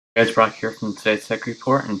Guys, Brock here from today's tech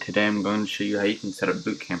report, and today I'm going to show you how you can set up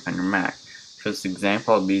Bootcamp on your Mac. For this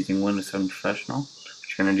example, I'll be using Windows 7 Professional.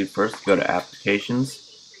 What you're going to do first, go to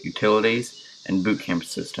Applications, Utilities, and Bootcamp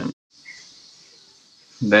Assistant.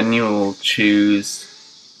 Then you will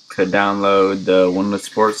choose to download the Windows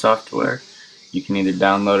Support software. You can either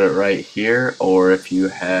download it right here, or if you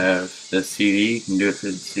have the CD, you can do it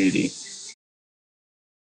through the CD.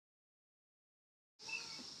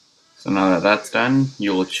 So now that that's done,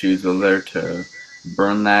 you will choose whether to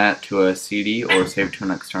burn that to a CD or save to an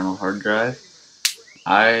external hard drive.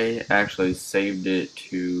 I actually saved it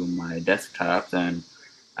to my desktop, then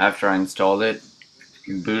after I installed it,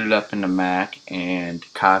 booted up into Mac and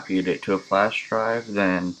copied it to a flash drive,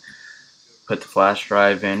 then put the flash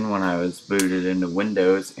drive in when I was booted into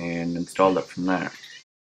Windows and installed it from there.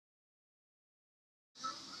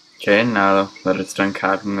 Okay, now that it's done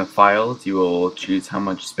copying the files, you will choose how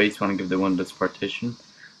much space you want to give the Windows partition.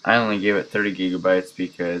 I only gave it 30 gigabytes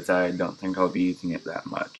because I don't think I'll be using it that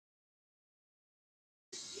much.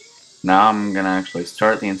 Now I'm going to actually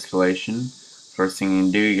start the installation. First thing you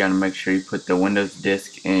can do, you got to make sure you put the Windows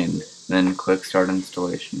disk in, then click Start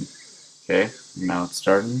Installation. Okay, now it's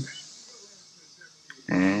starting.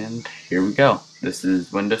 And here we go. This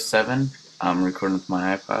is Windows 7. I'm recording with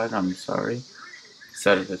my iPod, I'm sorry.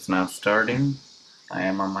 Setup is now starting. I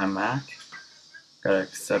am on my Mac. Gotta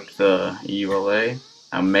accept the EULA.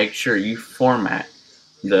 Now make sure you format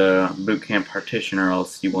the Bootcamp partition or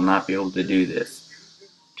else you will not be able to do this.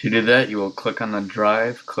 To do that, you will click on the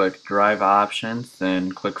drive, click Drive Options,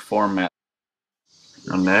 then click Format.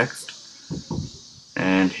 Now next,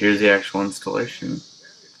 and here's the actual installation.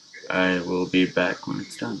 I will be back when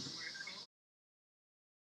it's done.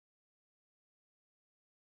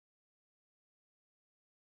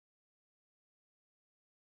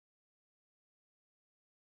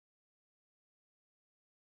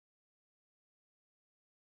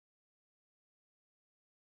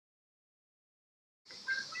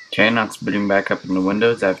 Okay, now it's booting back up into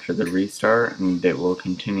Windows after the restart, and it will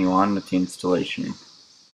continue on with the installation.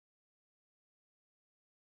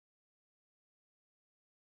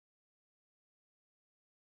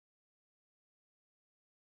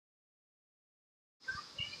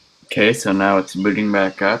 Okay, so now it's booting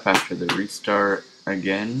back up after the restart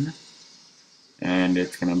again, and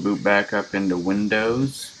it's going to boot back up into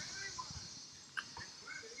Windows.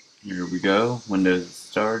 Here we go, Windows is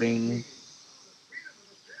starting.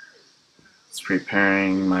 It's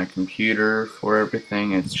preparing my computer for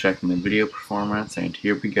everything. It's checking the video performance, and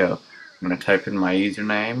here we go. I'm going to type in my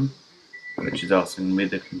username, which is also going to be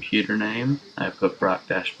the computer name. I put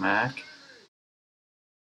Brock-Mac.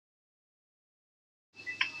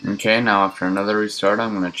 Okay, now after another restart,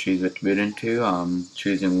 I'm going to choose what to boot into. I'm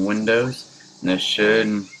choosing Windows, and this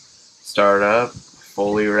should start up,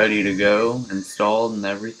 fully ready to go, installed and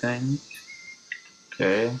everything.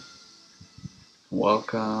 Okay,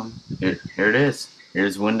 welcome. Here it is.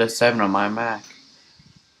 Here's Windows 7 on my Mac.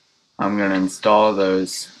 I'm going to install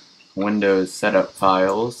those Windows setup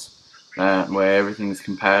files. That way everything's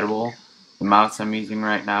compatible. The mouse I'm using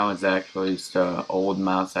right now is actually just an old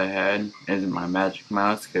mouse I had. It isn't my magic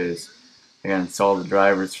mouse because I gotta install the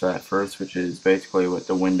drivers for that first, which is basically what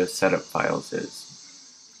the Windows setup files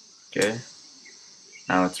is. Okay,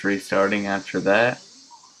 now it's restarting after that.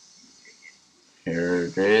 Here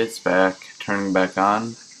it is, turning back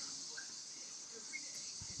on.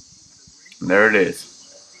 And there it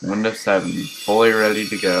is, Windows 7, fully ready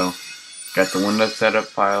to go. Got the Windows setup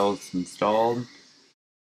files installed.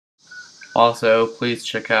 Also, please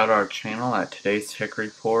check out our channel at Today's Tech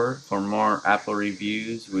Report for more Apple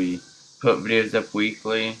reviews. We put videos up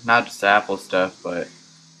weekly, not just Apple stuff, but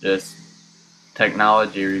just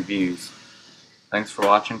technology reviews. Thanks for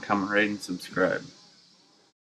watching, comment, rate, and subscribe.